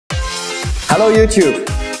Hello YouTube!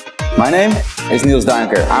 My name is Niels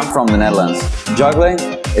Duinker. I'm from the Netherlands. Juggling,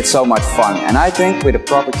 it's so much fun, and I think with the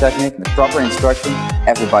proper technique, the proper instruction,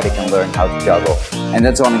 everybody can learn how to juggle. And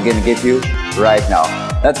that's what I'm going to give you right now.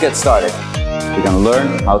 Let's get started. We're going to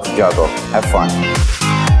learn how to juggle. Have fun.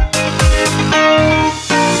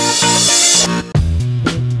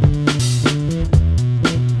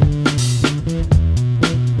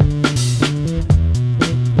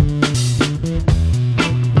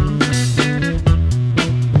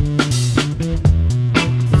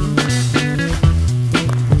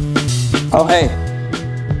 Oh hey,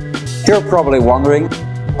 you're probably wondering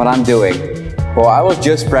what I'm doing. Well, I was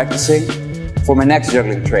just practicing for my next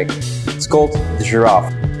juggling trick. It's called the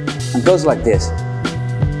giraffe. And it goes like this.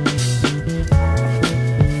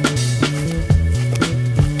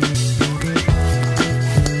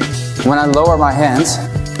 When I lower my hands,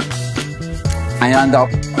 I end up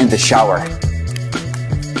in the shower.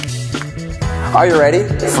 Are you ready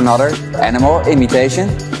for another animal imitation?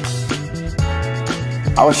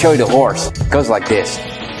 I will show you the horse. It goes like this.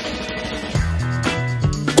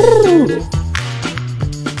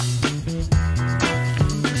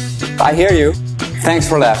 I hear you. Thanks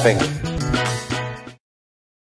for laughing.